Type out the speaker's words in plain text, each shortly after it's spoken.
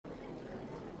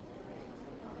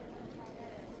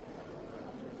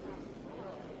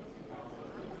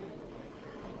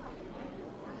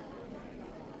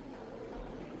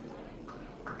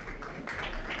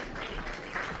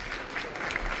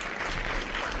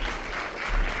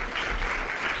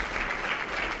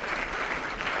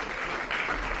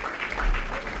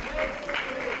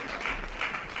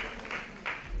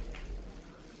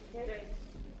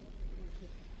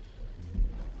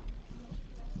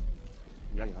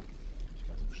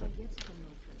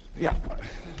Ja,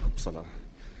 upsala.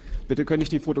 Bitte könnte ich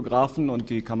die Fotografen und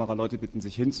die Kameraleute bitten,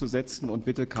 sich hinzusetzen und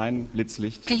bitte kein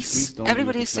Blitzlicht. Please, don't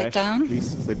everybody use the sit flash. down.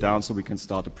 Please sit down so we can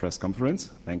start the press conference.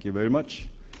 Thank you very much.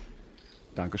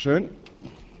 Dankeschön.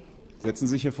 Setzen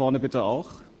Sie sich hier vorne bitte auch.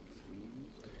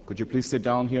 Could you please sit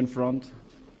down here in front?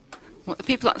 Well, the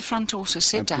people at the front also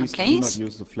sit And down, please do not please.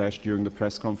 use the flash during the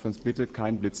press conference. Bitte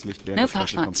kein Blitzlicht während No der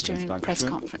flashlights Pressekonferenz. during the press Dankeschön.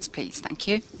 conference, please. Thank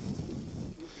you.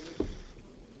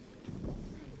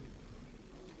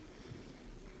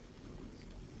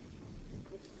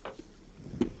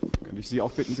 Könnte ich Sie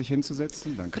auch bitten, sich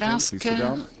hinzusetzen? Could I Dankeschön. ask Please sit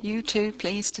down. you two,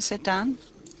 please, to sit down?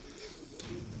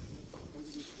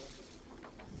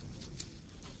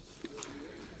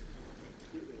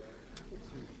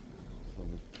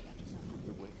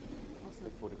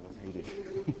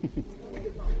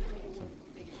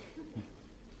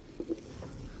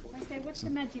 What's the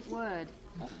magic word?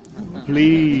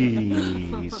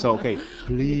 Please. So, okay.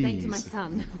 Thanks to my Please.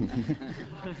 son.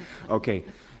 Okay.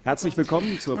 Herzlich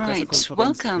willkommen zur Right,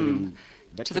 Pressekonferenz welcome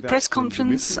für den to the Wettbewerb press für The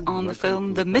conference Missing. on the Welcome film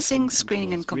to The the Missing press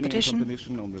screening and conference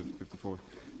competition. on the 54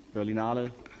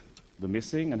 Berlinale, The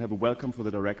Missing, and have a welcome for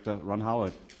the director, Ron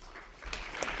Howard.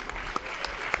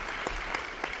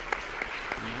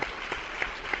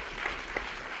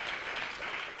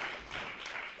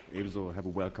 Ebenso have a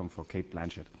welcome for Cate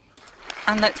Blanchett.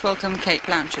 And let's welcome Cate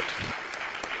Blanchett.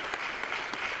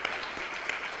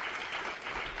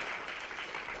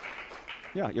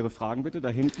 Ja, Ihre Fragen bitte, da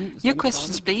hinten. Ist Your eine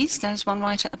questions, Frage. please. There's one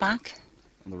right at the back.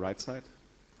 On the right side.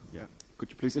 Yeah. Could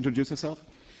you please introduce yourself?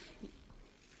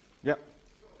 Yeah.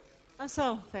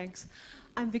 Thanks.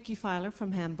 I'm Vicki Filer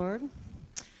from Hamburg,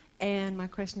 and my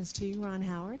question is to you, Ron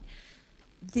Howard.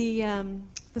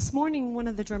 This morning, one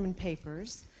of the German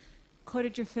papers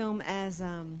quoted your film as,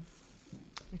 let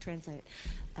me translate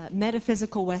it,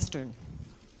 metaphysical Western.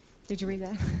 Did you read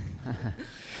that?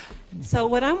 So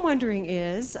what I'm wondering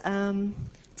is, it's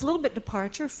a little bit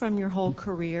departure from your whole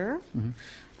career.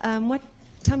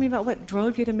 Tell me about what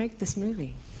drove you to make this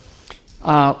movie.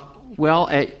 Well,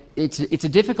 it's a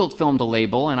difficult film to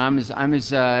label, and I'm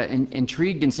as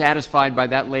intrigued and satisfied by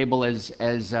that label as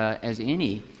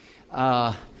any.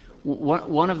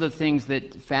 One of the things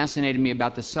that fascinated me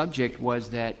about the subject was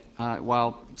that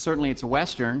while certainly it's a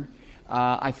Western,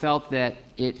 I felt that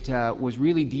it was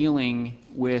really dealing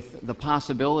with the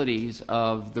possibilities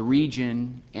of the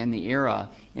region and the era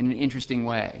in an interesting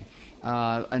way.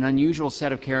 An unusual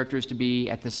set of characters to be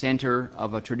at the center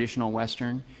of a traditional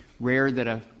Western. Rare that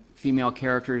a female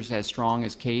character is as strong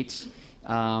as Cate's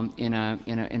in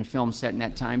a film set in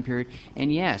that time period.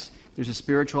 And yes, there's a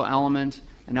spiritual element,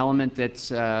 an element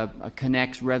that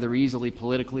connects rather easily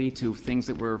politically to things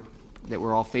that we're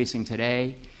all facing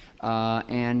today.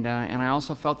 And I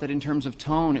also felt that in terms of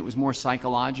tone, it was more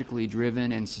psychologically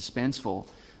driven and suspenseful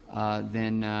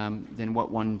than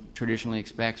what one traditionally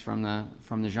expects from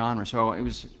the genre. So it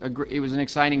was an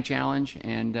exciting challenge,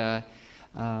 and and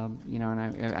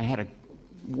I had a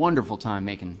wonderful time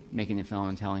making the film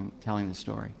and telling the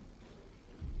story.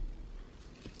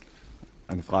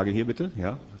 Eine Frage hier bitte,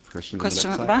 ja. Question at the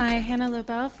Side. back. Hi, Hannah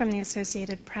Lobel from the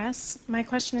Associated Press. My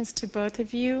question is to both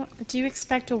of you. Do you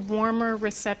expect a warmer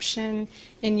reception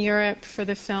in Europe for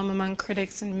the film among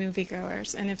critics and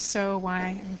moviegoers? And if so,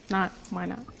 why? If not, why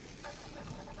not?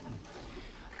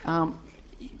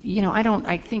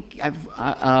 I think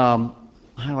how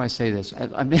do I say this?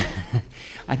 I've been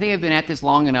I think I've been at this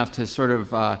long enough to sort of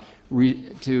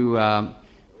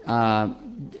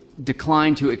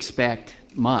decline to expect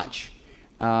much.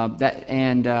 I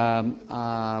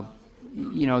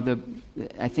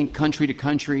think country to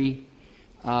country,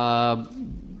 the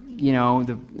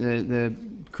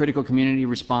critical community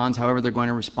responds however they're going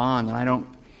to respond, and I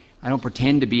don't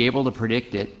pretend to be able to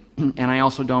predict it, and I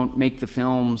also don't make the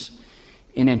films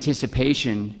in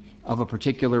anticipation of a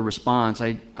particular response.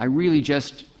 I really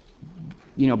just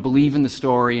believe in the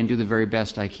story and do the very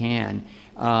best I can.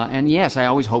 And yes, I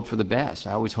always hope for the best.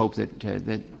 I always hope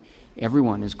that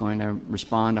everyone is going to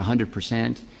respond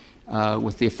 100%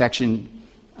 with the affection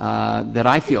that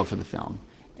I feel for the film.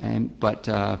 But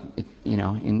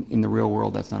in the real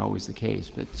world, that's not always the case.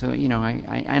 But so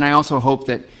I also hope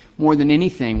that more than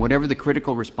anything, whatever the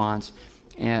critical response,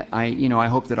 I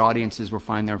hope that audiences will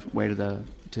find their way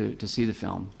to see the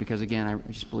film, because again, I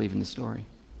just believe in the story.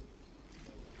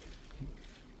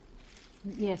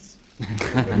 Yes.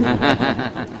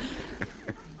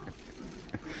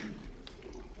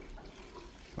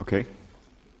 Okay.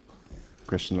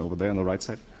 Question over there on the right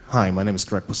side. Hi, my name is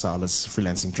Greg Posales,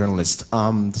 freelancing journalist.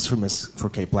 This film is for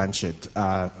Cate Blanchett.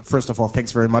 First of all,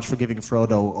 thanks very much for giving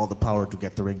Frodo all the power to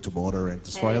get the ring to water and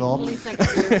destroy it all.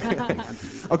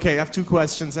 Okay, I have two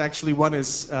questions. Actually, one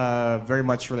is very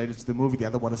much related to the movie. The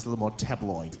other one is a little more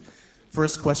tabloid.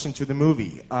 First question to the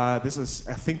movie. This is,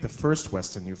 I think, the first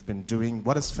Western you've been doing.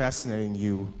 What is fascinating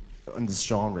you in this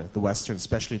genre, the Western,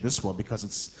 especially this one, because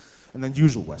it's an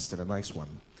unusual Western, a nice one?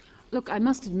 Look, I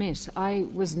must admit, I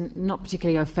was not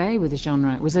particularly au fait with the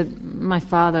genre. My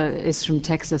father is from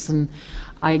Texas, and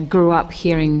I grew up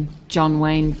hearing John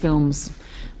Wayne films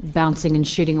bouncing and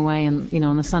shooting away, and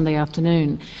on a Sunday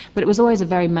afternoon. But it was always a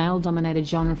very male-dominated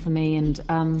genre for me, and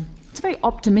it's a very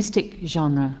optimistic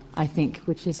genre, I think,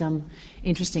 which is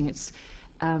interesting. It's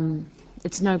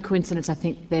no coincidence, I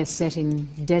think, they're set in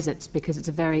deserts, because it's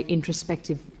a very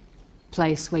introspective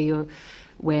place where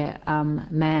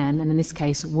man, and in this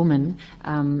case woman,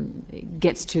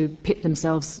 gets to pit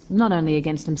themselves not only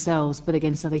against themselves but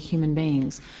against other human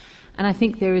beings. And I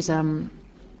think there is,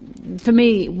 for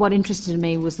me, what interested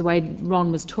me was the way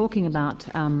Ron was talking about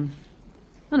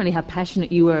not only how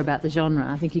passionate you were about the genre,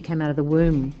 I think you came out of the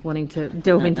womb wanting to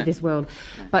delve into this world,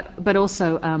 but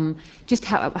also just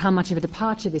how much of a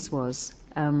departure this was,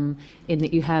 in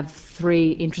that you have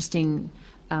three interesting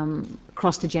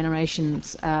across the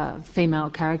generations, female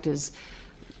characters,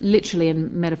 literally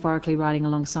and metaphorically riding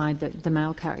alongside the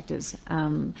male characters.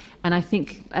 And I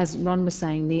think, as Ron was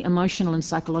saying, the emotional and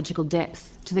psychological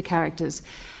depth to the characters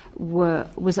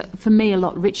was, for me, a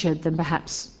lot richer than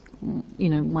perhaps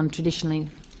one traditionally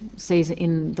sees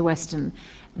in the Western,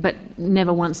 but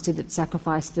never once did it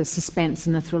sacrifice the suspense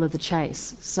and the thrill of the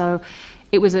chase. So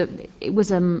it was a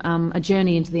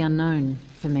journey into the unknown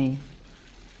for me.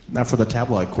 Now for the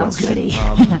tabloid question.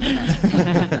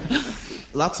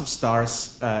 Lots of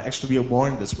stars, actually we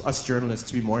warned this, us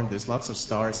journalists, we warned this, lots of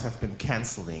stars have been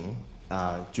cancelling.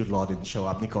 Jude Law didn't show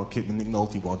up, Nicole Kidman, Nick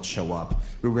Nolte won't show up.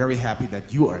 We're very happy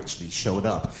that you actually showed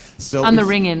up. So I'm the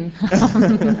ring-in.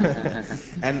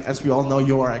 And as we all know,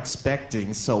 you are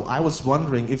expecting, so I was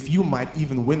wondering if you might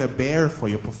even win a bear for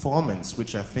your performance,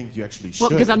 which I think you actually should. Well,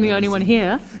 because I'm the only one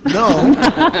here? No,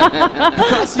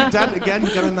 because you've done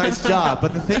a nice job.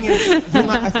 But the thing is,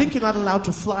 I think you're not allowed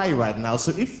to fly right now,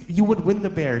 so if you would win the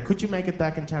bear, could you make it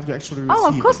back in time to actually receive it? Oh,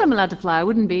 of course I'm allowed to fly. I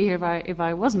wouldn't be here if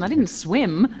I wasn't. I didn't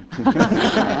swim.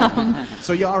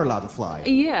 So you are allowed to fly?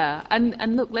 Yeah,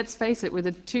 and look, let's face it, with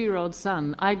a 2-year-old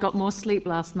son, I got more sleep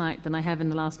last night than I have in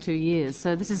the last 2 years.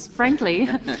 So this is, frankly,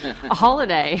 a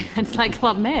holiday. It's like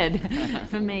Club Med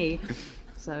for me.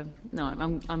 So, no,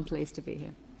 I'm pleased to be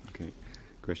here. Okay.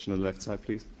 Question on the left side,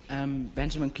 please.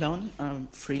 Benjamin Clone,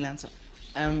 freelancer.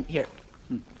 Here.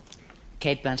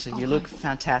 Cate Blanchett, you look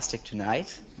fantastic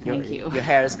tonight. Thank you. Your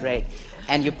hair is great.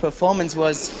 And your performance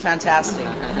was fantastic.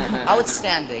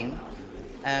 Outstanding.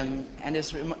 And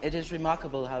it is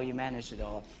remarkable how you managed it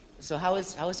all. So how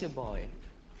is your boy?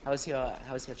 How is your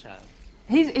child?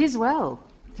 He's well.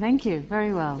 Thank you.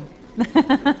 Very well.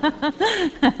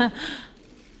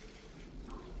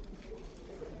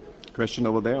 Question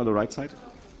over there on the right side.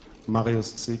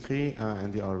 Marius Zikri,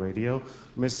 NDR Radio.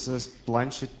 Mrs.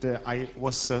 Blanchett, I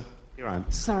was... here I am.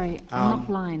 Sorry, I'm not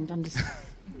blind. I'm just...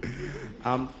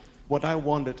 What I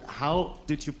wondered, how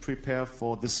did you prepare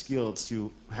for the skills you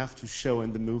have to show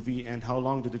in the movie, and how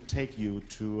long did it take you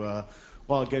to,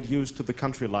 get used to the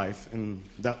country life in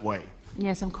that way?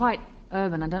 Yes, I'm quite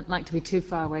urban. I don't like to be too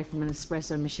far away from an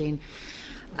espresso machine.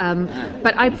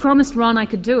 But I promised Ron I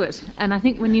could do it, and I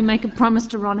think when you make a promise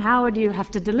to Ron Howard, you have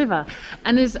to deliver.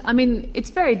 And it's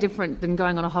very different than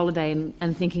going on a holiday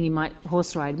and thinking you might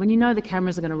horse ride. When you know the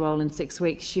cameras are going to roll in 6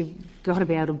 weeks, you've got to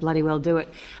be able to bloody well do it.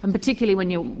 And particularly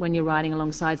when you're riding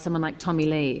alongside someone like Tommy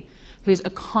Lee, who's a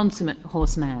consummate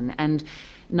horseman and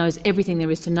knows everything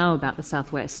there is to know about the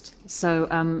Southwest. So,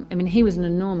 he was an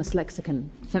enormous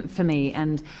lexicon for me,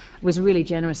 and was really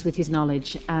generous with his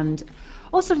knowledge. And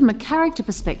also from a character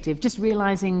perspective, just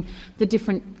realizing the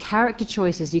different character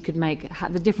choices you could make,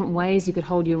 the different ways you could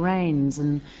hold your reins,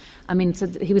 and so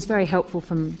he was very helpful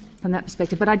from that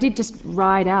perspective. But I did just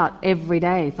ride out every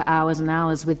day for hours and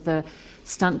hours with the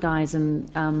stunt guys and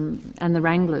the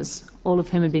wranglers, all of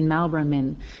whom had been Marlboro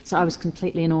men. So I was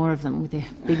completely in awe of them with their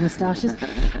big moustaches.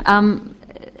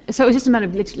 So it was just a matter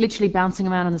of literally bouncing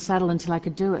around on the saddle until I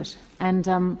could do it. And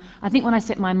I think when I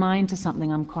set my mind to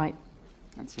something, I'm quite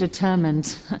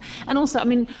determined. And also,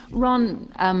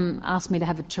 Ron asked me to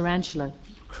have a tarantula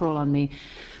crawl on me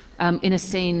in a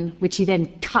scene which he then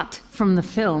cut from the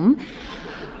film.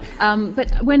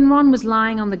 But when Ron was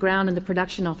lying on the ground in the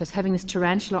production office having this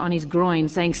tarantula on his groin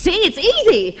saying, "See, it's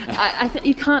easy!"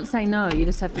 You can't say no, you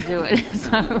just have to do it.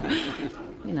 So,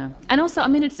 you know. And also, I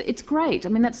mean, it's great. I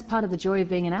mean, that's part of the joy of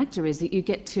being an actor, is that you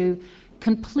get to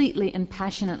completely and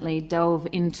passionately delve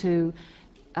into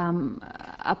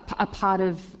a part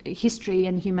of history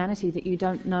and humanity that you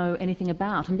don't know anything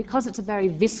about. And because it's a very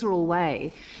visceral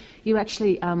way, you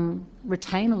actually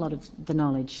retain a lot of the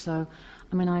knowledge. So,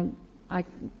 I mean, I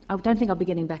don't think I'll be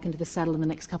getting back into the saddle in the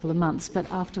next couple of months, but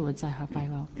afterwards I hope I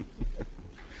will.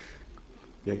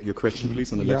 Yeah, your question,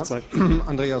 please, on the left side.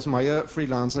 Andreas Meyer,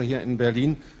 Freelancer hier in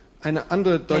Berlin. Eine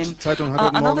andere deutsche Zeitung hat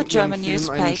heute Another Morgen German ihren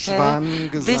Film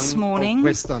einen newspaper this Schwanengesang morning auf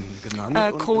Western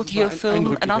genannt. called your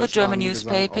film, another German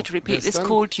newspaper, to repeat this,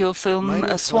 called your film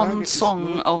a swan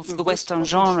song of the Western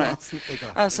genre.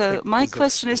 So my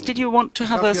question is, did you want to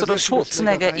have a sort of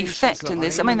Schwarzenegger effect in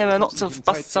this? I mean, there were lots of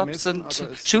bust-ups and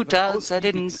shootouts. I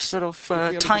didn't sort of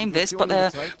time this, but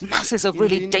there are masses of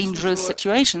really dangerous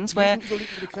situations where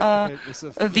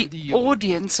the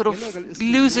audience sort of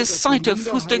loses sight of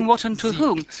who's doing what and to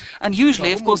whom. And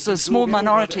usually, of course, the small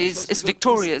minorities is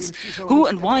victorious. Who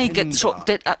and why gets shot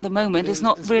dead at the moment is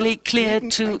not really clear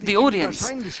to the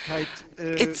audience.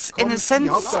 It's, in a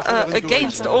sense,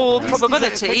 against all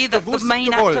probability that the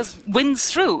main actor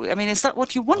wins through. I mean, is that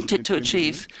what you wanted to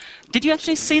achieve? Did you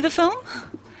actually see the film?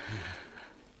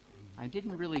 I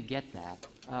didn't really get that.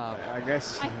 I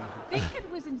guess. I think it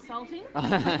was insulting.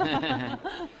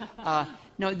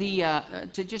 No,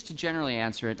 just to generally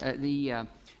answer it,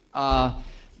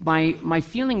 my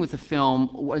feeling with the film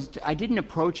was I didn't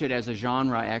approach it as a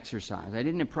genre exercise. I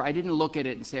didn't look at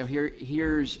it and say, oh,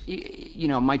 here's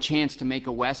my chance to make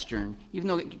a Western. Even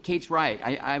though Kate's right,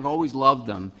 I've always loved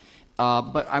them.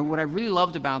 But what I really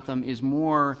loved about them is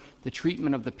more the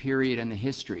treatment of the period and the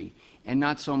history, and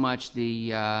not so much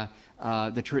the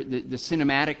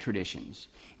cinematic traditions.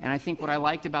 And I think what I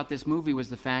liked about this movie was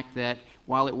the fact that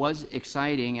while it was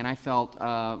exciting and I felt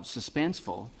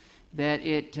suspenseful, that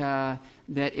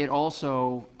it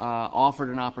also offered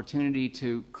an opportunity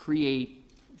to create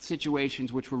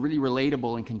situations which were really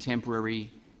relatable in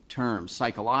contemporary terms,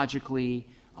 psychologically,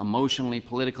 emotionally,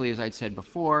 politically, as I'd said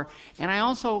before. And I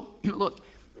also, look,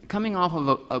 coming off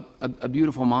of a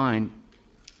Beautiful Mind,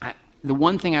 the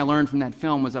one thing I learned from that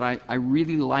film was that I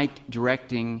really liked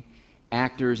directing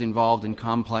actors involved in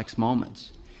complex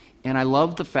moments. And I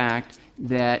loved the fact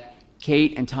that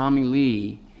Cate and Tommy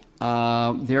Lee,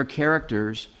 their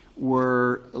characters,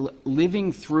 were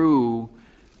living through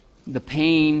the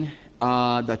pain,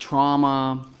 the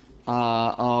trauma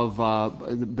of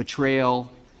the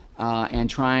betrayal,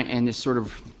 and this sort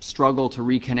of struggle to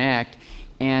reconnect,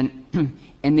 and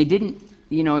they didn't,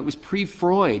 it was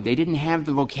pre-Freud. They didn't have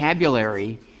the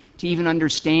vocabulary to even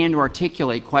understand or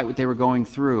articulate quite what they were going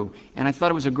through. And I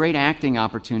thought it was a great acting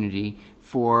opportunity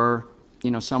for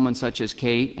someone such as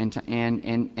Cate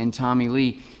and Tommy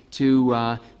Lee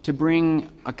to bring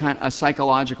a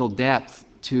psychological depth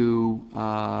to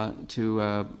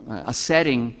a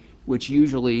setting which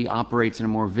usually operates in a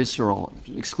more visceral,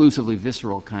 exclusively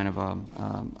visceral kind of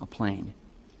a plane.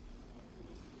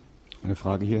 Eine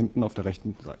Frage hier hinten auf der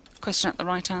rechten Seite. Question at the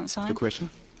right-hand side. Your question?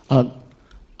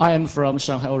 I am from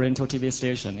Shanghai Oriental TV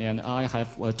station, and I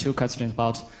have two questions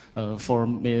about for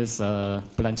Ms.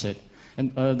 Blanchett.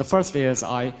 And the first is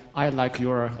I like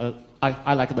your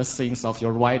I like the scenes of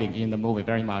your writing in the movie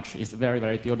very much. It's very,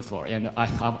 very beautiful, and I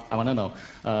want to know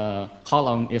how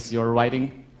long is your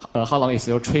writing? How long is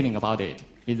your training about it?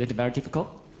 Is it very difficult?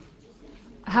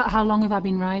 How long have I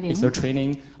been writing? Is your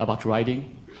training about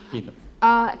writing?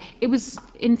 It was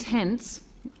intense.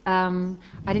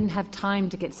 I didn't have time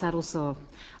to get saddle sore.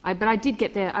 But I did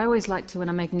get there. I always like to, when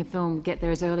I'm making a film, get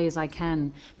there as early as I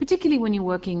can, particularly when you're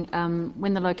working,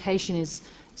 when the location is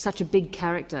such a big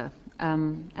character,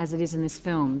 as it is in this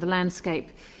film. The landscape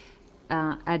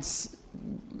adds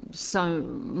so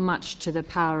much to the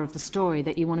power of the story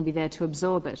that you want to be there to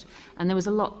absorb it. And there was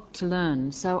a lot to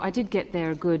learn. So I did get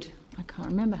there I can't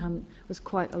remember how, it was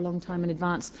quite a long time in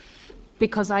advance,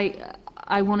 because I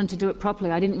wanted to do it properly.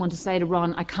 I didn't want to say to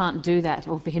Ron, I can't do that,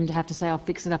 or for him to have to say, I'll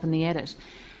fix it up in the edit.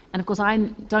 And of course, I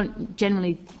don't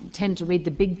generally tend to read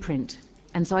the big print,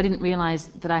 and so I didn't realise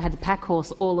that I had the pack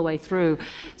horse all the way through.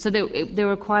 So there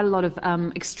were quite a lot of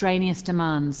extraneous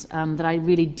demands that I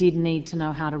really did need to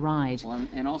know how to ride. Well,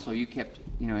 and also you kept,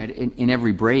 in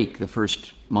every break, the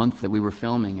first month that we were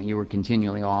filming, and you were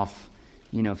continually off.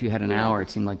 If you had an hour, it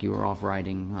seemed like you were off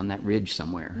riding on that ridge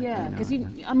somewhere. Yeah, because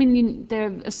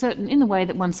there are certain, in the way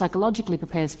that one psychologically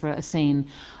prepares for a scene,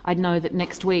 I'd know that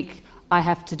next week I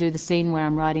have to do the scene where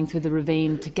I'm riding through the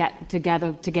ravine to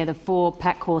gather together 4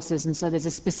 pack horses, and so there's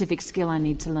a specific skill I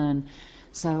need to learn.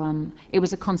 So it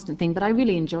was a constant thing, but I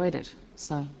really enjoyed it.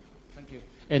 So. Thank you.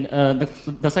 And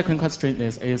the second question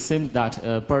is, it seems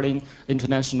that Berlin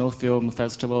International Film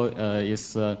Festival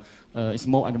is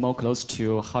more and more close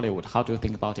to Hollywood. How do you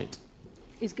think about it?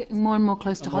 It's getting more and more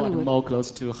close to Hollywood. And more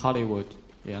close to Hollywood.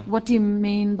 Yeah. What do you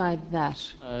mean by that?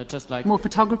 Just like more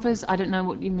photographers? I don't know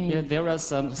what you mean. Yeah, there are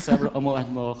several more and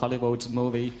more Hollywood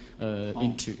movie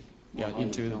into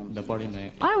the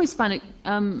Berlinale. I always find it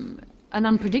an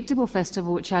unpredictable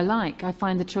festival, which I like. I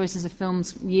find the choices of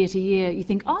films year to year, you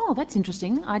think, oh, that's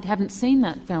interesting. I haven't seen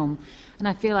that film. And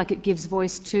I feel like it gives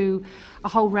voice to a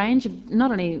whole range of not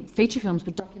only feature films,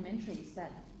 but documentaries that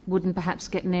wouldn't perhaps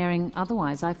get an airing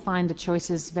otherwise. I find the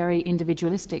choices very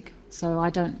individualistic, so I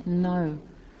don't know.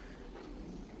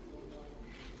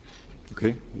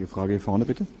 Okay, Ihre Frage hier vorne,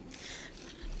 bitte.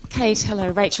 Kate,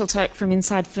 hello. Rachel Turk from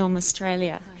Inside Film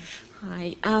Australia.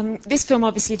 Hi. This film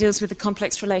obviously deals with the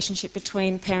complex relationship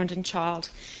between parent and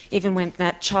child, even when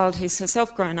that child has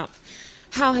herself grown up.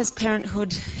 How has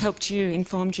parenthood helped you,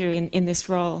 informed you in this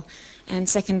role? And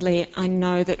secondly, I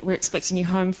know that we're expecting you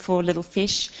home for Little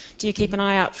Fish. Do you keep an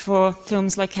eye out for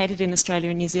films located in Australia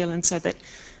and New Zealand so that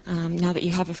now that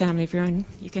you have a family of your own,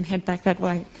 you can head back that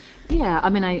way? Yeah, I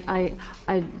mean,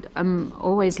 I'm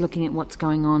always looking at what's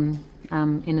going on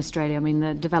in Australia. I mean,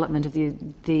 the development of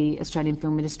the Australian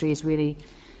film industry is really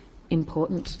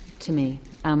important to me.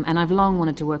 And I've long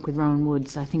wanted to work with Rowan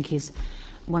Woods. I think he's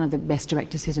one of the best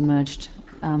directors who's emerged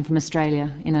from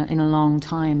Australia in a long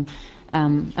time.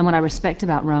 And what I respect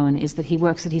about Rowan is that he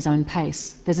works at his own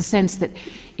pace. There's a sense that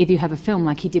if you have a film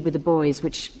like he did with The Boys,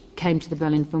 which came to the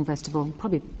Berlin Film Festival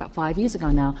probably about 5 years ago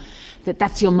now,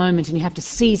 that's your moment and you have to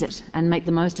seize it and make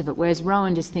the most of it. Whereas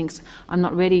Rowan just thinks, I'm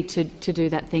not ready to do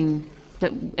that thing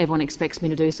that everyone expects me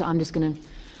to do, so I'm just going to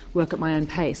work at my own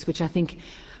pace, which I think,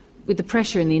 with the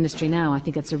pressure in the industry now, I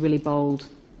think that's a really bold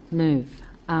move.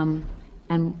 And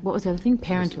what was the other thing?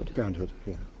 Parenthood. Parenthood,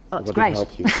 yeah. Oh, it's great. What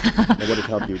did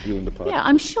help you doing the part? Yeah,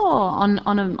 I'm sure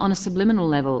on a subliminal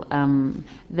level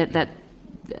that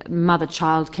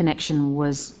mother-child connection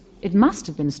it must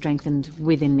have been strengthened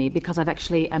within me because I've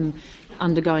actually am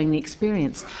undergoing the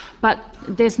experience. But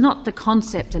there's not the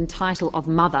concept and title of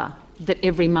mother that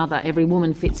every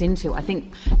woman fits into. I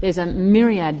think there's a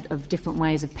myriad of different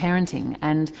ways of parenting,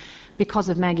 and because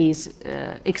of Maggie's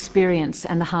experience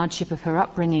and the hardship of her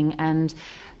upbringing and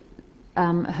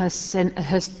her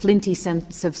flinty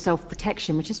sense of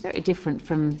self-protection, which is very different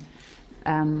from,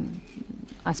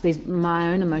 I suppose,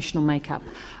 my own emotional makeup.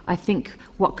 I think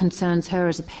what concerns her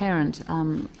as a parent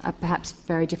are perhaps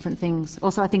very different things.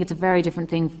 Also, I think it's a very different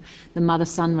thing, the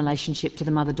mother-son relationship to the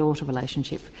mother-daughter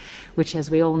relationship, which, as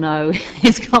we all know,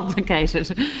 is complicated.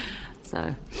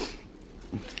 So.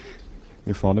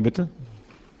 Hier vorne, bitte.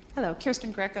 Hello,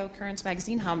 Kirsten Greco, Currents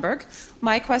Magazine, Hamburg.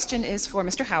 My question is for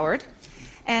Mr. Howard.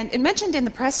 And it mentioned in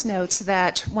the press notes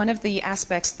that one of the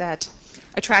aspects that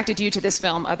attracted you to this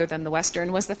film, other than the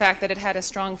Western, was the fact that it had a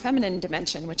strong feminine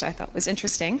dimension, which I thought was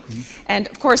interesting. Mm-hmm. And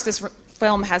of course, this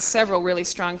film has several really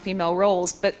strong female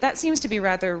roles, but that seems to be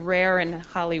rather rare in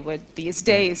Hollywood these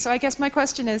days. So I guess my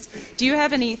question is, do you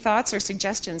have any thoughts or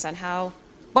suggestions on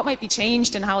what might be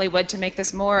changed in Hollywood to make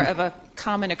this more of a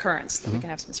common occurrence, that we can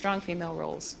have some strong female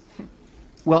roles?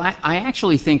 Well, I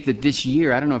actually think that this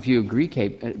year, I don't know if you agree,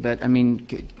 Kate, but I mean,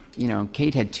 you know,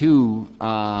 Kate had two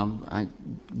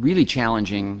really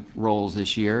challenging roles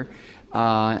this year,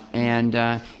 and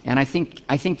I think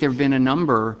there have been a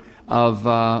number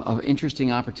of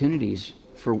interesting opportunities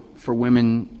for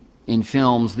women in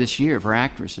films this year, for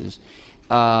actresses,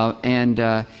 and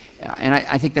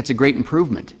I think that's a great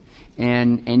improvement.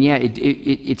 And yeah,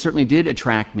 it certainly did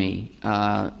attract me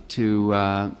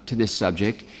to this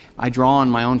subject. I draw on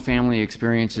my own family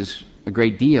experiences a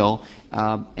great deal,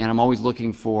 and I'm always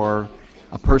looking for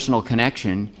a personal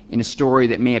connection in a story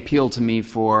that may appeal to me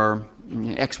for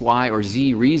X, Y, or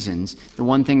Z reasons. The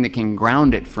one thing that can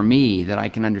ground it for me, that I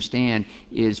can understand,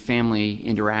 is family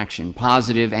interaction,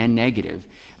 positive and negative.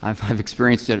 I've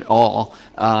experienced it all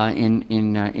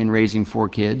in raising 4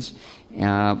 kids.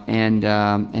 And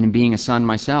in being a son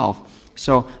myself,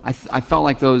 so I felt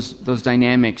like those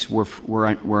dynamics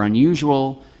were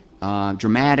unusual,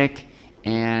 dramatic,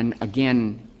 and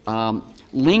again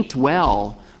linked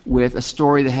well with a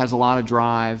story that has a lot of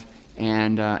drive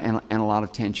and a lot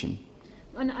of tension.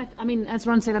 And I mean, as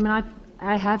Ron said, I mean,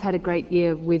 I have had a great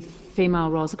year with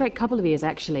female roles, a great couple of years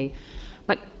actually,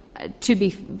 but to be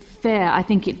fair, I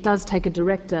think it does take a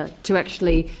director to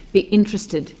actually be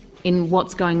interested in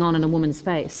what's going on in a woman's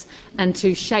face, and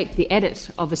to shape the edit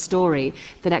of a story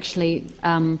that actually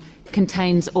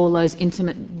contains all those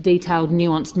intimate, detailed,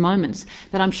 nuanced moments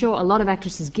that I'm sure a lot of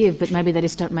actresses give, but maybe they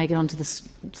just don't make it onto the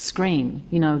screen.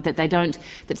 You know, that they don't,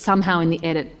 that somehow in the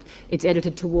edit it's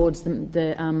edited towards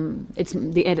the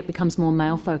edit becomes more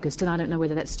male focused, and I don't know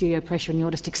whether that's studio pressure and you're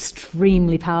just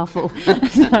extremely powerful,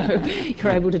 so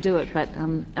you're able to do it. But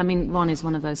I mean, Ron is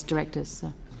one of those directors.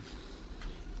 So.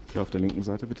 Hier auf der linken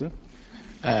Seite bitte.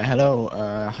 Hello,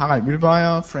 Harald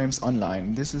Mühlbauer, Frames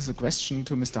Online. This is a question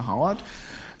to Mr. Howard.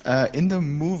 In the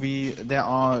movie, there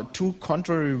are two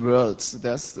contrary worlds.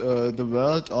 There's the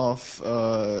world of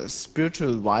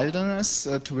spiritual wilderness,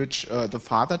 to which the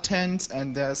father tends,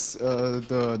 and there's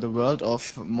the world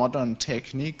of modern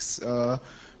techniques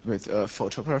with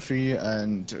photography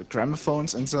and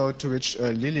gramophones, and so to which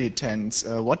Lily tends.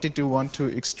 What did you want to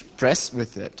express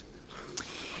with it?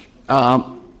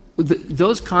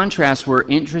 Those contrasts were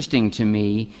interesting to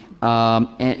me.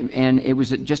 And it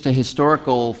was just a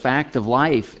historical fact of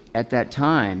life at that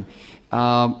time.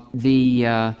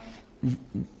 The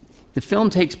film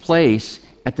takes place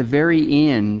at the very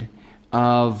end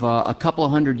of a couple of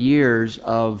hundred years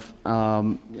of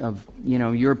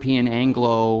European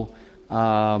Anglo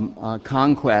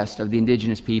conquest of the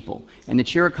indigenous people, and the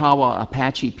Chiricahua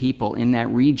Apache people in that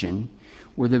region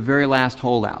were the very last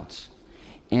holdouts.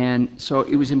 And so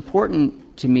it was important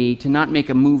to me to not make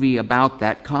a movie about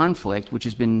that conflict, which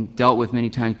has been dealt with many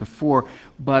times before,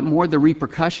 but more the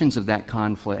repercussions of that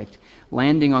conflict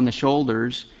landing on the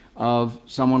shoulders of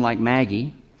someone like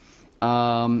Maggie,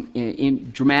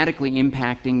 dramatically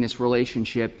impacting this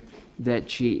relationship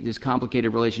this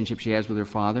complicated relationship she has with her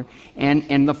father,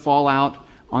 and the fallout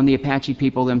on the Apache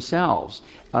people themselves.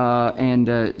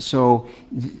 So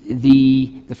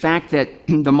the fact that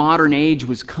the modern age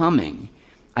was coming,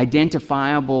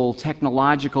 identifiable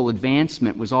technological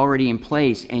advancement was already in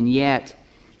place, and yet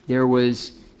there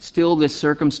was still this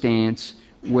circumstance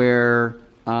where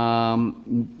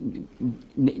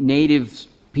native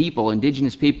people,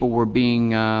 indigenous people, were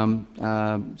being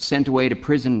sent away to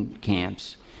prison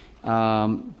camps,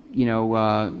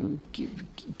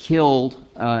 killed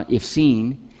if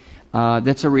seen.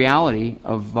 That's a reality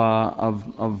of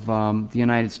the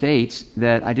United States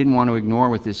that I didn't want to ignore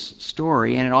with this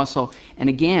story. And it also, and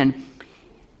again,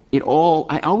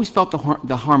 I always felt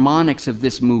the harmonics of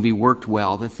this movie worked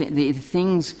well. The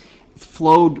things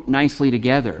flowed nicely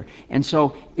together. And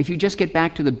so if you just get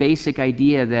back to the basic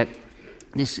idea that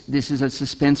this is a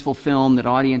suspenseful film that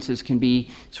audiences can be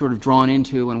sort of drawn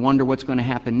into and wonder what's going to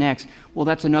happen next, well,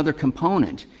 that's another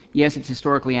component. Yes, it's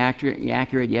historically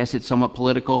accurate. Yes, it's somewhat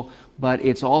political, but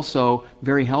it's also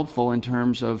very helpful in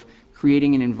terms of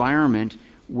creating an environment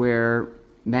where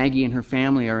Maggie and her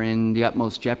family are in the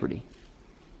utmost jeopardy.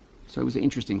 So it was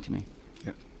interesting to me.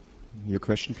 Yeah. Your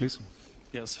question, please.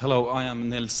 Yes, hello. I am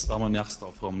Nils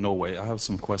Amon-Gjerstad from Norway. I have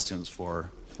some questions for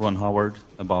Ron Howard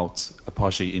about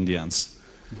Apache Indians.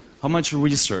 How much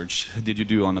research did you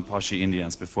do on Apache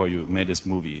Indians before you made this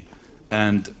movie?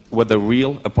 And were there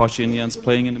real Apache Indians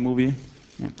playing in the movie?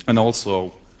 Yeah. And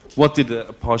also, what did the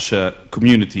Apache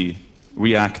community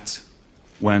react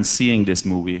when seeing this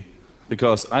movie?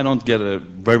 Because I don't get a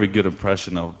very good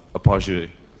impression of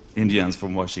Apache Indians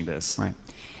from watching this. Right.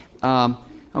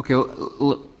 Okay.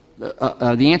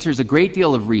 The answer is a great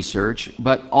deal of research,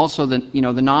 but also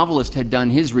the novelist had done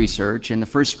his research, and the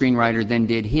first screenwriter then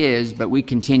did his, but we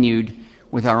continued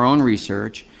with our own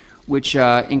research, which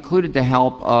included the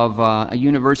help of a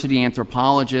university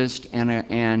anthropologist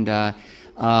and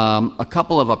a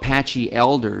couple of Apache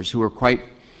elders who were quite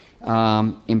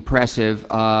impressive,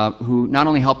 who not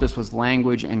only helped us with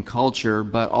language and culture,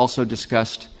 but also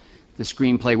discussed the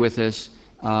screenplay with us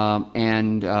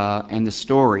and the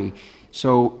story.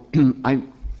 So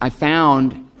I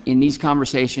found in these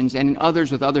conversations and in others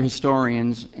with other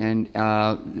historians and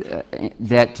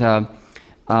that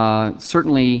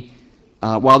certainly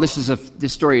while this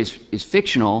story is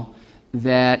fictional,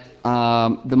 that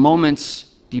the moments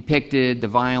depicted, the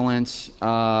violence,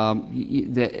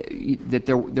 that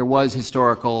there was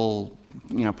historical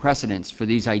precedence for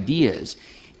these ideas,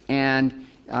 and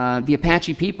the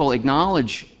Apache people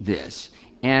acknowledge this.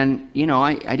 And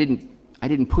I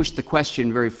didn't push the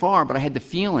question very far, but I had the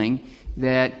feeling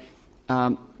that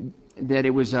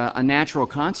it was a natural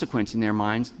consequence in their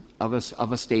minds of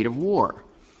a state of war.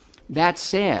 That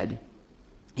said,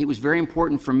 it was very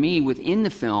important for me within the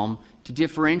film to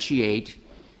differentiate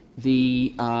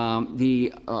the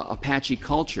Apache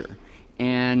culture.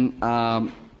 And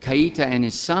Cate and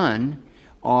his son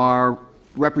are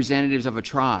representatives of a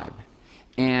tribe,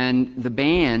 and the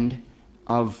band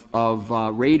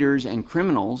raiders and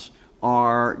criminals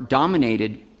are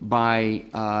dominated by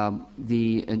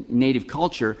the native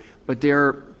culture, but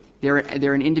they're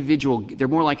an individual. They're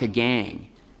more like a gang,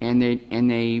 and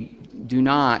they do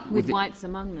not with whites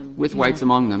among them. With whites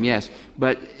among them, yes,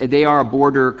 but they are a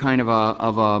border kind of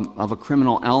a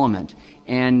criminal element,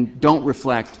 and don't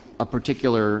reflect a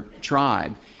particular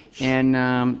tribe. And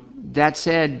that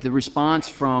said, the response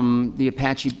from the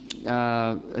Apache,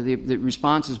 the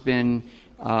response has been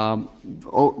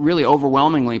really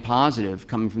overwhelmingly positive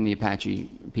coming from the Apache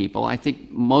people. I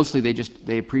think mostly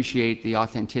they appreciate the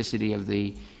authenticity of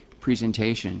the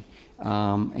presentation,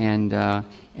 and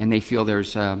they feel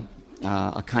there's a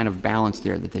kind of balance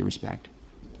there that they respect.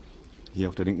 Hier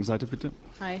auf der linken Seite, bitte.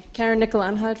 Hi, Karen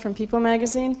Nickel-Anhalt from People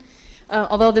magazine.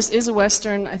 Although this is a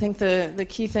Western, I think the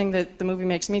key thing that the movie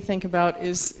makes me think about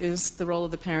is the role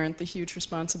of the parent, the huge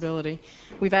responsibility.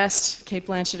 We've asked Cate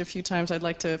Blanchett a few times, I'd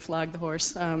like to flog the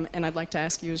horse, and I'd like to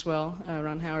ask you as well,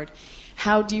 Ron Howard.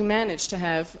 How do you manage to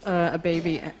have a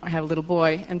baby, have a little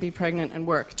boy, and be pregnant and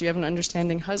work? Do you have an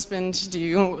understanding husband? Do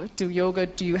you do yoga?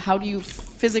 How do you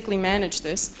physically manage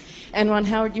this? And Ron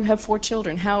Howard, you have 4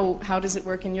 children. How does it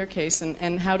work in your case,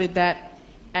 and how did that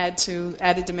add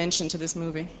a dimension to this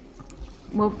movie?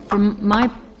 Well, from my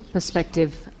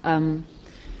perspective, I'm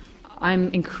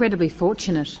incredibly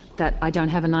fortunate that I don't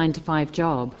have a 9-to-5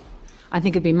 job. I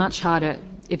think it'd be much harder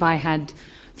if I had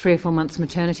 3 or 4 months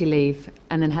maternity leave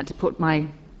and then had to put my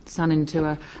son into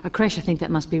a creche. I think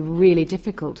that must be really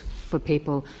difficult for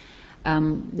people.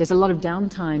 There's a lot of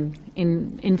downtime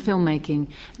in filmmaking.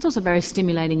 It's also a very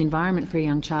stimulating environment for a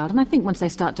young child, and I think once they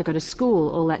start to go to school,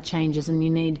 all that changes, and you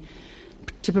need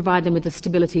to provide them with the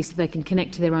stability so they can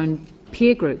connect to their own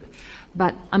peer group.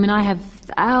 But I mean, I have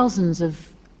thousands of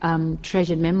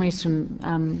treasured memories from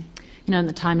in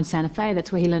the time in Santa Fe.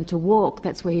 That's where he learned to walk.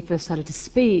 That's where he first started to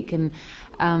speak. And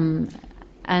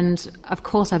of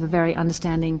course, I have a very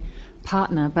understanding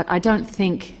partner. But I don't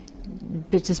think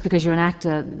just because you're an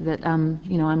actor that I'm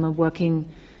a working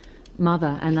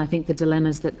mother. And I think the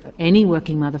dilemmas that any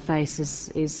working mother faces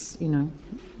is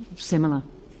similar.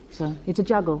 So it's a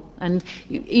juggle, and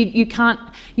you can't,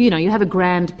 you have a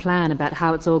grand plan about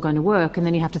how it's all going to work, and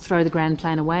then you have to throw the grand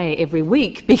plan away every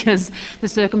week because the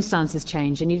circumstances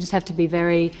change, and you just have to be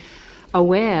very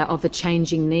aware of the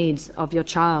changing needs of your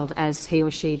child as he or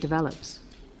she develops.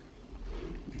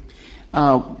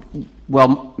 Well,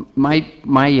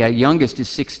 my youngest is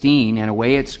 16 and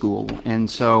away at school, and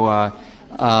so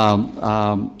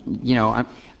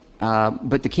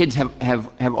but the kids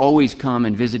have always come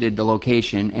and visited the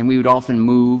location, and we would often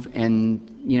move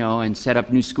and set up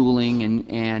new schooling,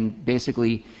 and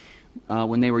basically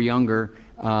when they were younger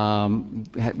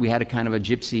we had a kind of a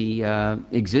gypsy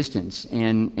existence,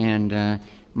 and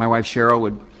my wife Cheryl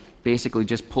would basically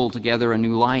just pull together a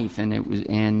new life, and it was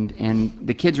and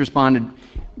the kids responded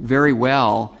very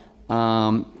well,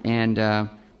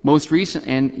 most recent,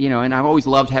 and I've always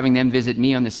loved having them visit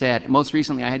me on the set. Most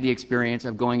recently, I had the experience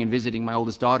of going and visiting my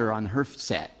oldest daughter on her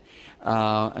set.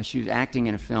 She was acting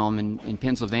in a film in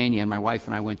Pennsylvania, and my wife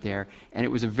and I went there, and it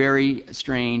was a very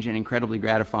strange and incredibly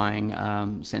gratifying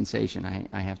sensation,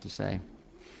 I have to say.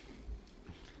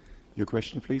 Your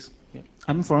question, please. Yeah.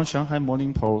 I'm from Shanghai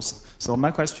Morning Post. So my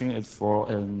question is for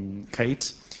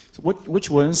Cate. Which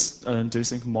ones do you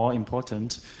think more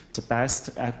important, the Best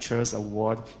Actress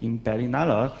Award in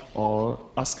Berlinale or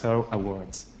Oscar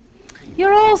Awards?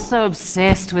 You're all so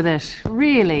obsessed with it,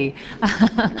 really.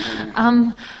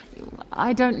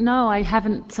 I don't know. I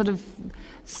haven't sort of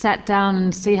sat down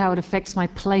and see how it affects my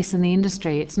place in the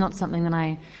industry. It's not something that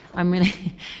I'm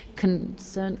really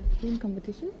concerned in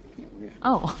competition.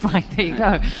 Oh, right, there you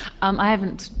go.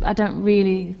 I don't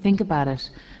really think about it.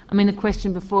 I mean, the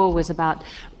question before was about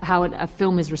how a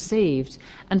film is received,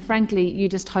 and frankly, you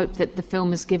just hope that the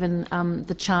film is given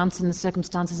the chance and the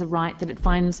circumstances are right, that it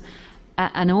finds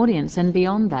an audience, and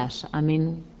beyond that, I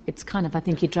mean, it's kind of, I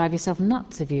think you'd drive yourself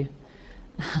nuts if you,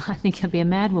 I think you'd be a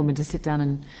mad woman to sit down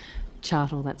and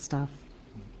chart all that stuff.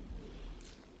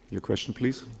 Your question,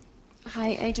 please.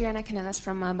 Hi, Adriana Canellas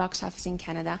from Box Office in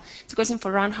Canada. It's a question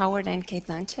for Ron Howard and Cate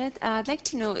Blanchett. I'd like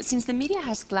to know, since the media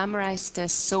has glamorized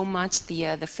so much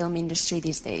the film industry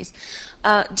these days,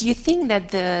 do you think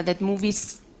that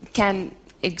movies can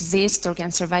exist or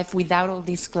can survive without all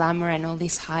this glamour and all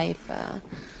this hype?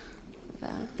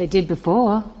 They did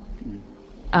before.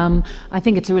 I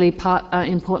think it's a really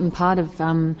important part of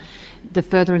the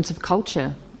furtherance of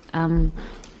culture, and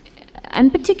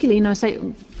particularly, say,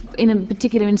 in a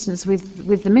particular instance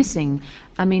with The Missing,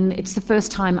 I mean, it's the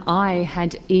first time I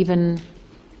had even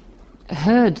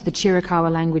heard the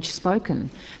Chiricahua language spoken.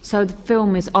 So the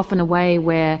film is often a way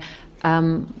where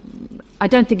I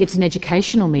don't think it's an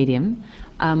educational medium,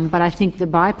 but I think the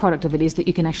byproduct of it is that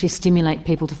you can actually stimulate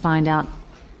people to find out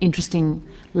interesting,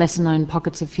 lesser-known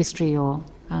pockets of history or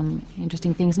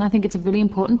interesting things. And I think it's a really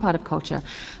important part of culture.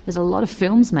 There's a lot of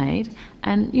films made,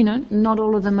 and not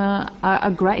all of them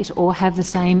are great or have the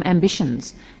same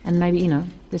ambitions. And maybe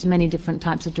there's many different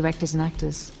types of directors and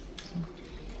actors.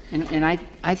 And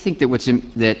I think that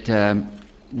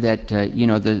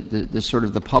the sort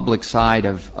of the public side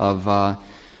of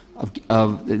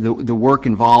the work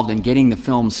involved in getting the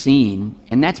film seen,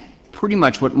 and that's pretty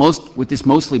much what this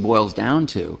mostly boils down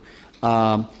to,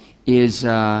 is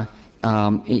in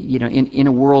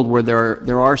a world where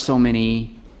there are so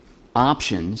many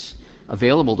options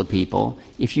available to people,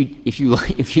 if you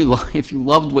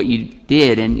loved what you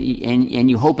did and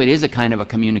you hope it is a kind of a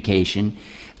communication,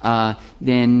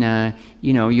 then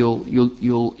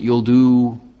you'll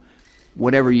do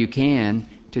whatever you can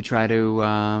to try to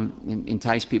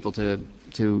entice people to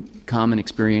come and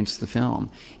experience the film.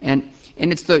 And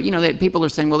it's that people are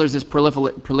saying, well, there's this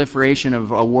proliferation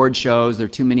of award shows, there are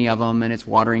too many of them, and it's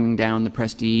watering down the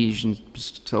prestige and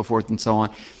so forth and so on.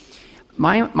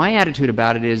 My attitude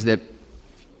about it is that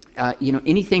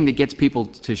anything that gets people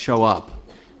to show up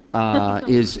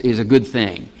is a good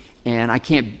thing. And I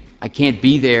can't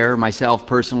be there myself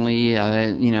personally,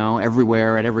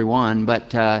 everywhere at every one,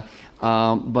 but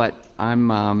I'm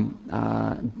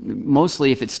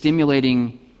mostly if it's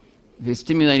stimulating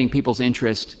people's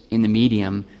interest in the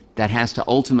medium, that has to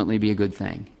ultimately be a good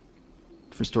thing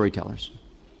for storytellers.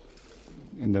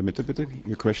 In der Mitte, bitte.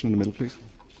 Your question in the middle, please.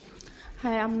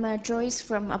 Hi, I'm Joyce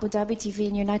from Abu Dhabi TV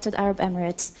in United Arab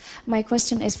Emirates. My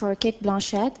question is for Cate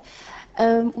Blanchett.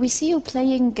 We see you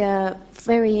playing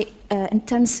very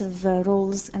intensive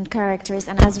roles and characters,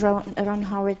 and as Ron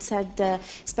Howard said,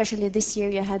 especially this year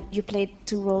you played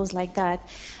 2 roles like that.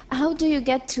 How do you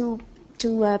get to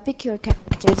pick your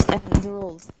characters and the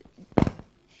roles?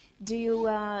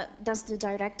 Does the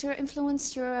director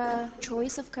influence your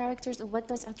choice of characters, or what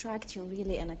does attract you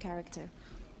really in a character?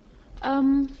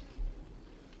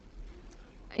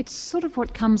 It's sort of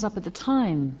what comes up at the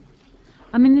time.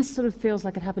 I mean, this sort of feels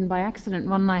like it happened by accident.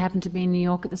 Ron and I happened to be in New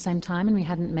York at the same time, and we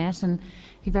hadn't met, and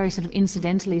he very sort of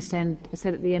incidentally said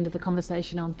at the end of the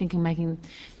conversation, I'm thinking of making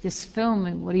this film,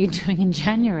 and what are you doing in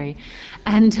January?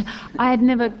 And I had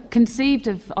never conceived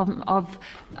of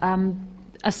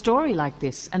a story like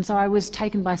this, and so I was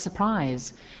taken by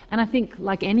surprise. And I think,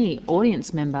 like any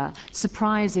audience member,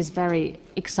 surprise is very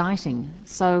exciting.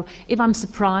 So if I'm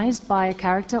surprised by a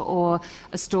character or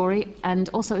a story, and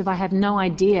also if I have no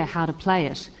idea how to play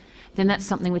it, then that's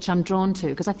something which I'm drawn to.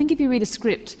 Because I think if you read a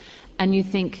script and you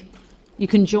think you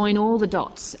can join all the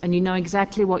dots and you know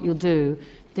exactly what you'll do,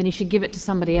 then you should give it to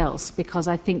somebody else, because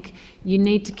I think you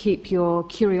need to keep your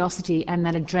curiosity and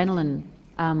that adrenaline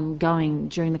going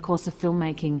during the course of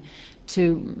filmmaking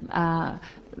to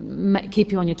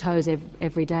keep you on your toes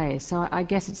every day. So I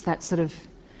guess it's that sort of,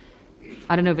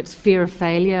 I don't know if it's fear of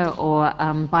failure or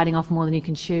biting off more than you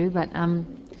can chew, but and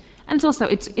it's also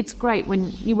it's great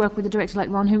when you work with a director like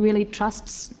Ron who really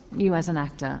trusts you as an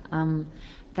actor.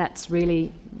 That's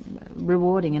really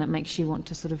rewarding, and it makes you want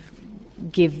to sort of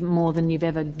give more than you've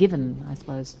ever given, I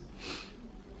suppose.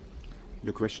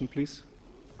 Your question, please.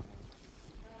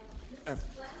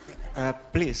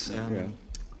 Please.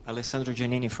 Alessandro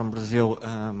Giannini from Brazil.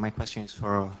 My question is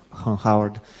for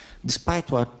Howard. Despite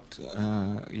what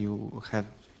you have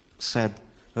said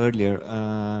earlier,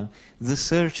 The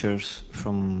Searchers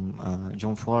from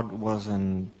John Ford was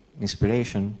an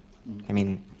inspiration. I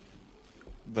mean,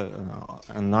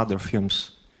 and other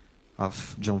films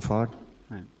of John Ford.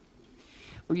 Right.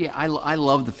 Well, yeah, I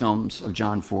love the films of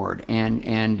John Ford,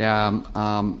 and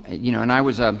I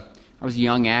was a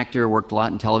young actor, worked a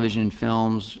lot in television and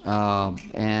films, I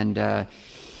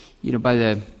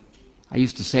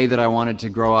used to say that I wanted to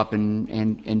grow up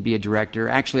and be a director.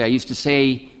 Actually, I used to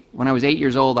say, when I was 8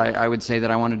 years old, I would say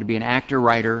that I wanted to be an actor,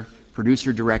 writer,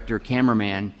 producer, director,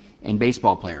 cameraman, and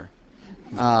baseball player.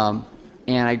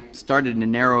 And I started to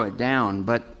narrow it down,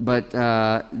 but by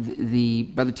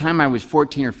the time I was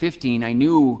 14 or 15, I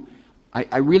knew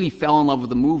I really fell in love with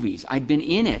the movies. I'd been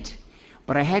in it,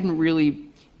 but I hadn't really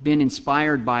been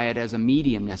inspired by it as a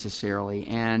medium necessarily.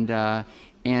 And at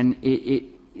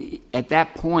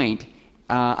that point,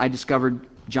 I discovered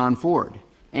John Ford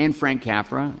and Frank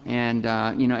Capra, and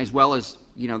as well as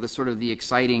the sort of the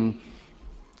exciting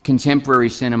contemporary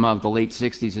cinema of the late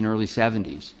 60s and early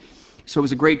 70s. So it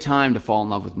was a great time to fall in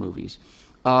love with movies.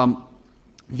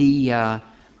 The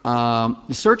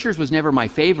Searchers was never my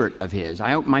favorite of his.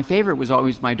 My favorite was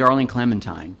always My Darling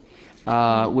Clementine.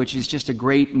 which is just a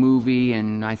great movie,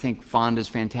 and I think Fonda's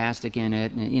fantastic in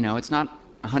it. And, you know, it's not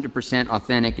 100%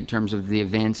 authentic in terms of the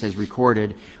events as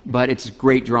recorded, but it's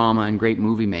great drama and great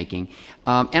movie making.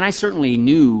 And I certainly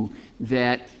knew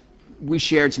that we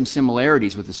shared some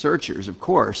similarities with The Searchers, of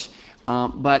course,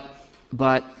 but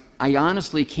I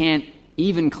honestly can't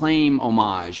even claim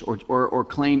homage or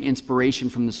claim inspiration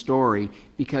from the story,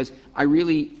 because I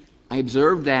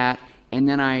observed that, and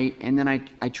then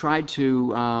I tried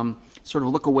to sort of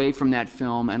look away from that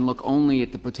film and look only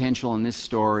at the potential in this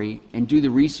story and do the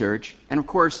research. And of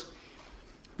course,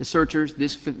 The Searchers,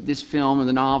 this film, or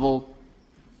the novel,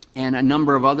 and a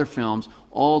number of other films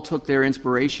all took their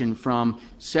inspiration from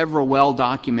several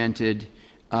well-documented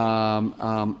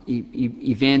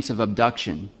events of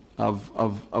abduction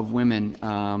of women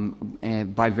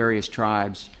by various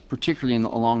tribes, particularly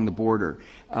along the border.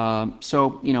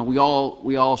 So, you know, we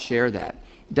all share that.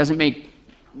 Doesn't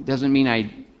mean I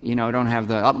don't have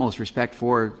the utmost respect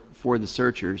for The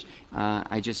Searchers.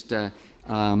 I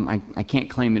can't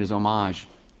claim it as homage.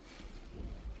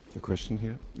 A question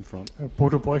here in front.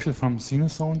 Bodo Beuchel from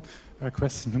Cinezone. A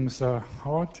question to Mr.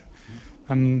 Howard.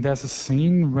 There's a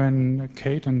scene when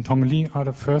Cate and Tommy Lee are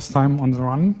the first time on the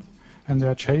run, and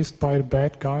they're chased by the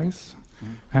bad guys,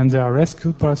 and they are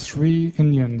rescued by 3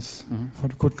 Indians for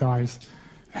the good guys,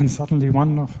 and suddenly there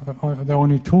are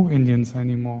only 2 Indians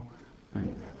anymore.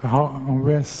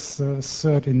 Where's the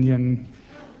 3rd Indian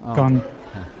gone?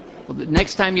 Well, the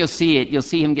next time you'll see it, you'll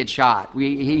see him get shot.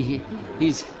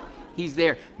 He's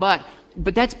there, but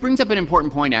that brings up an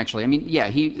important point, actually. I mean, yeah,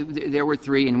 there were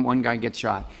 3 and 1 guy gets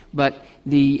shot, but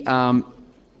the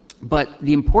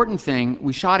important thing,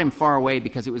 we shot him far away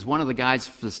because it was one of the guys,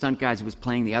 the stunt guys, who was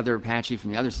playing the other Apache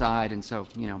from the other side, and so,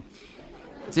 you know,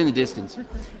 it's in the distance.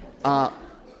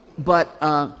 But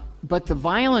the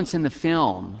violence in the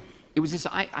film, it was this.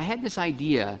 I had this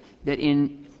idea that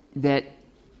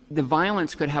the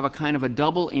violence could have a kind of a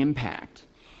double impact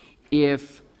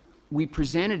if we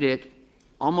presented it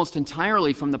almost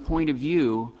entirely from the point of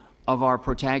view of our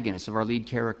protagonists, of our lead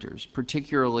characters,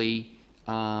 particularly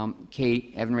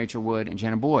Cate, Evan Rachel Wood, and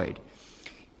Jenna Boyd.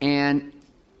 And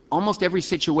almost every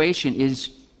situation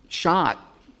is shot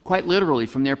quite literally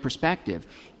from their perspective.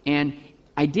 And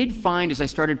I did find, as I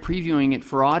started previewing it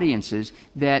for audiences,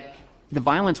 that the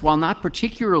violence, while not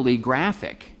particularly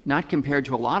graphic, not compared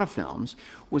to a lot of films,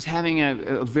 was having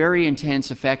a very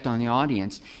intense effect on the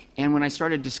audience. And when I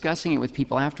started discussing it with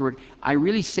people afterward, I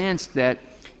really sensed that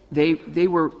they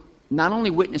were not only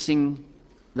witnessing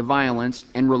the violence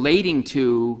and relating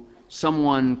to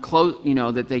someone close, you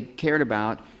know, that they cared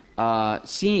about,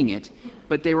 seeing it,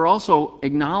 but they were also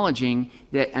acknowledging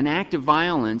that an act of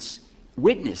violence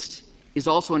witnessed is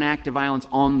also an act of violence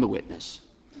on the witness.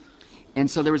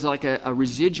 And so there was like a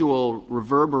residual,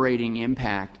 reverberating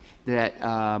impact that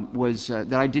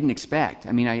that I didn't expect.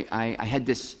 I mean, I had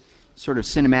this sort of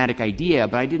cinematic idea,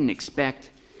 but I didn't expect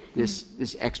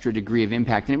this extra degree of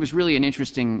impact. And it was really an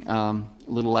interesting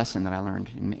little lesson that I learned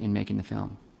in making the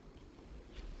film.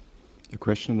 A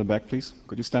question in the back, please.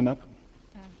 Could you stand up?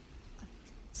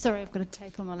 Sorry, I've got a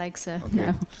tape on my leg, sir. Okay,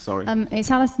 no. sorry.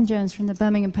 It's Alison Jones from the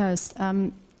Birmingham Post.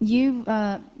 Ron,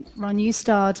 you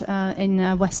starred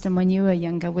in Western when you were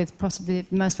younger with possibly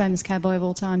the most famous cowboy of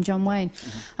all time, John Wayne.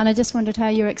 And I just wondered how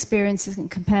your experiences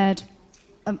compared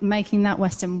making that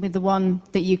Western with the one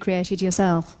that you created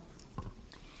yourself.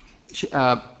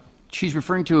 She's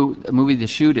referring to a movie, The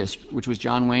Shootist, which was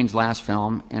John Wayne's last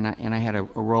film, and I had a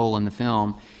role in the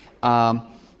film.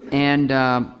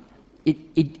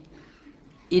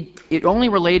 It only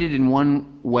related in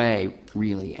one way,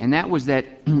 really, and that was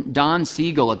that Don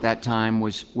Siegel at that time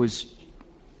was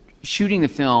shooting the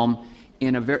film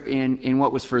in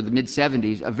what was for the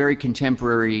mid-'70s a very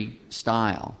contemporary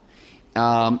style.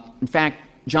 In fact,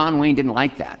 John Wayne didn't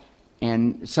like that,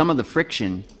 and some of the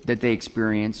friction that they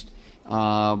experienced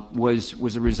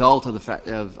was a result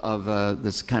of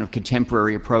this kind of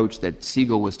contemporary approach that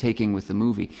Siegel was taking with the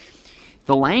movie.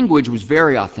 The language was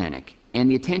very authentic, and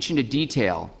the attention to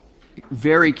detail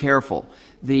very careful.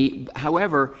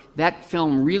 However, that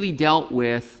film really dealt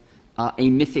with a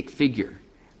mythic figure.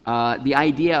 The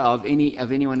idea of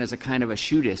anyone as a kind of a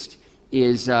shootist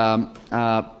is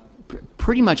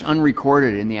pretty much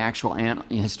unrecorded in the actual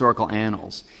historical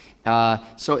annals.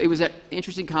 So it was an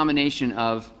interesting combination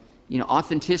of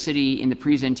authenticity in the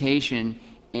presentation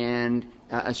and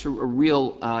a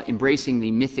real embracing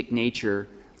the mythic nature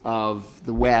of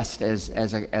the West as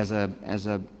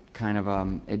a kind of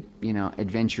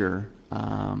adventure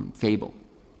fable.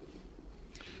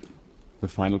 The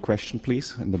final question,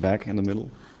 please, in the back, in the middle.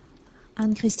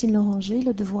 Anne-Christine Loranger,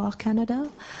 Le Devoir Canada.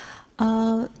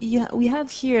 Yeah, we have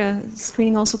here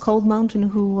screening also Cold Mountain,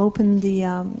 who opened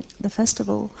the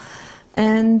festival.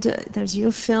 And there's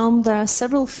your film. There are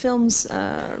several films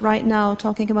right now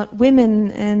talking about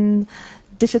women in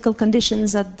difficult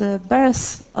conditions at the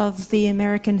birth of the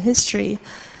American history.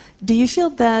 Do you feel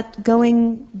that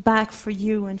going back for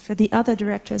you and for the other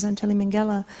directors, Anteli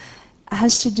Minghella,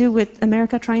 has to do with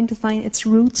America trying to find its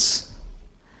roots?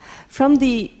 From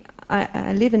the,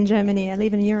 I live in Germany, I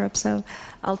live in Europe, so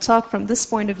I'll talk from this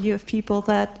point of view of people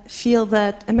that feel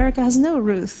that America has no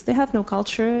roots. They have no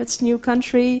culture. It's a new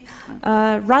country,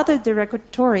 rather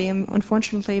derogatory,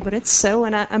 unfortunately, but it's so,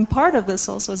 and I'm part of this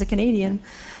also as a Canadian.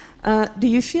 Do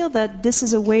you feel that this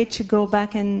is a way to go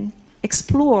back and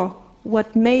explore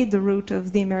what made the root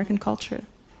of the American culture?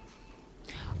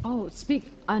 Oh,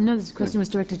 I know this question was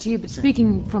directed to you, but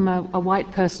speaking from a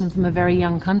white person from a very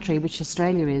young country, which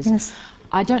Australia is, yes.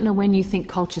 I don't know when you think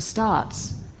culture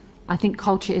starts. I think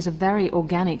culture is a very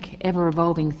organic,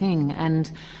 ever-evolving thing,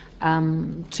 and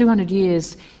 200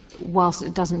 years, whilst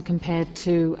it doesn't compare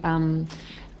to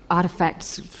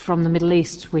artifacts from the Middle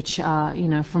East, which are,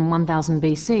 from 1000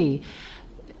 BC,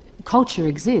 culture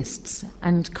exists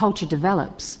and culture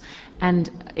develops.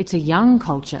 And it's a young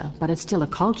culture, but it's still a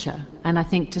culture. And I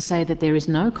think to say that there is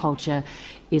no culture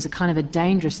is a kind of a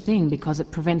dangerous thing, because it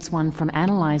prevents one from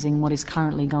analysing what is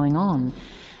currently going on.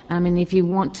 I mean, if you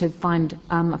want to find,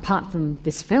 apart from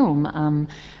this film,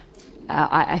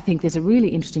 I think there's a really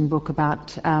interesting book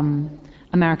about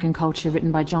American culture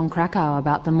written by John Krakauer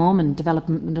about the Mormon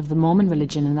development of the Mormon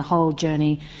religion and the whole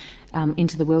journey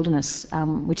into the wilderness,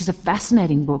 which is a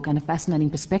fascinating book and a fascinating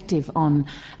perspective on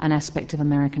an aspect of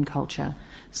American culture.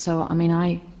 So, I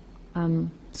mean,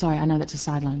 sorry, I know that's a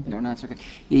sideline. No, that's okay.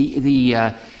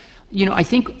 I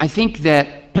think that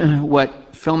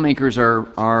what filmmakers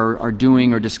are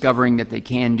doing or discovering that they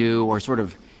can do, or sort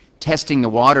of testing the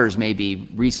waters maybe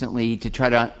recently to try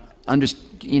to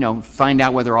find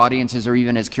out whether audiences are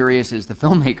even as curious as the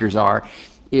filmmakers are,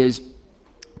 is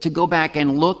to go back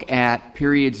and look at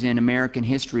periods in American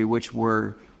history which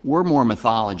were more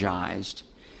mythologized,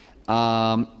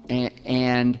 and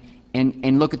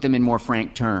look at them in more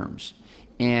frank terms,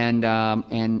 and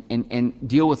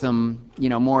deal with them,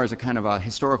 more as a kind of a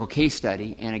historical case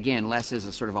study, and again, less as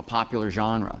a sort of a popular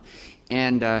genre.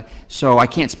 And so I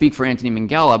can't speak for Anteli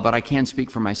Minghella, but I can speak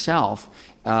for myself,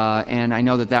 and I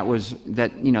know that was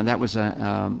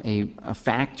a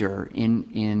factor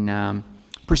in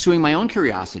pursuing my own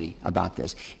curiosity about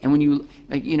this. And when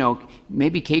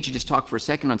maybe Cate should just talk for a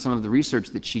second on some of the research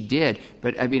that she did.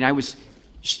 But I mean,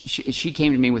 she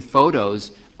came to me with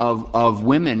photos of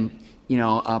women,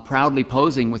 proudly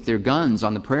posing with their guns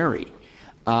on the prairie,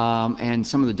 and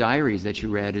some of the diaries that you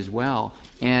read as well.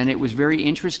 And it was very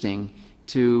interesting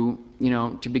to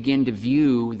begin to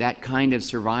view that kind of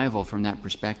survival from that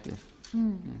perspective.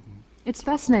 Mm. It's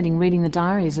fascinating reading the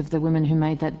diaries of the women who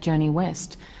made that journey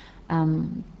west.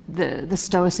 The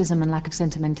stoicism and lack of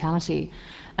sentimentality,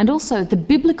 and also the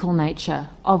biblical nature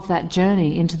of that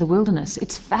journey into the wilderness.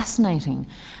 It's fascinating,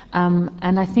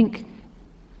 and I think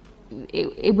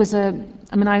it was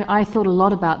I thought a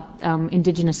lot about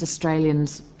Indigenous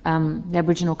Australians, the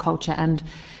Aboriginal culture, and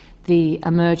the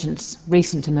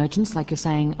recent emergence, like you're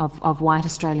saying, of white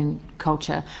Australian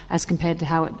culture, as compared to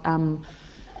how it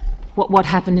what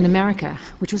happened in America,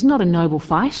 which was not a noble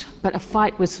fight, but a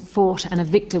fight was fought and a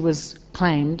victor was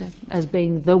claimed as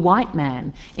being the white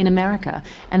man in America,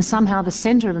 and somehow the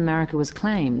centre of America was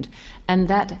claimed, and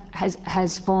that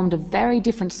has formed a very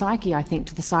different psyche, I think,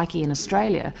 to the psyche in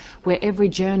Australia, where every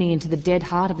journey into the dead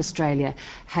heart of Australia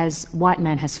white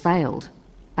man has failed,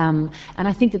 and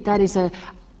I think that is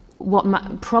what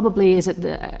probably is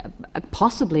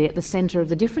possibly at the centre of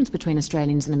the difference between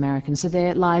Australians and Americans. So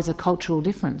there lies a cultural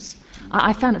difference.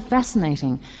 I found it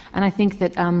fascinating, and I think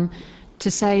that to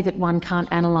say that one can't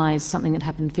analyse something that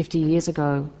happened 50 years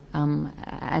ago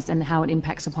and how it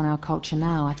impacts upon our culture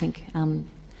now, I think I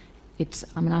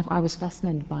was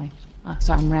fascinated by.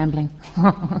 Sorry, I'm rambling.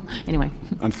 Anyway.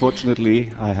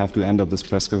 Unfortunately, I have to end up this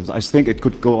press conference. I think it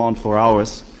could go on for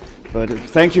hours. But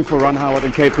thank you for Ron Howard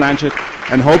and Cate Blanchett,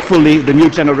 and hopefully the new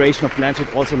generation of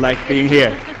Blanchett also like being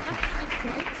here.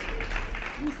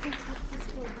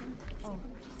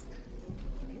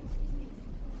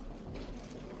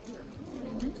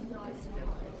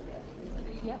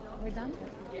 Yep, we're done.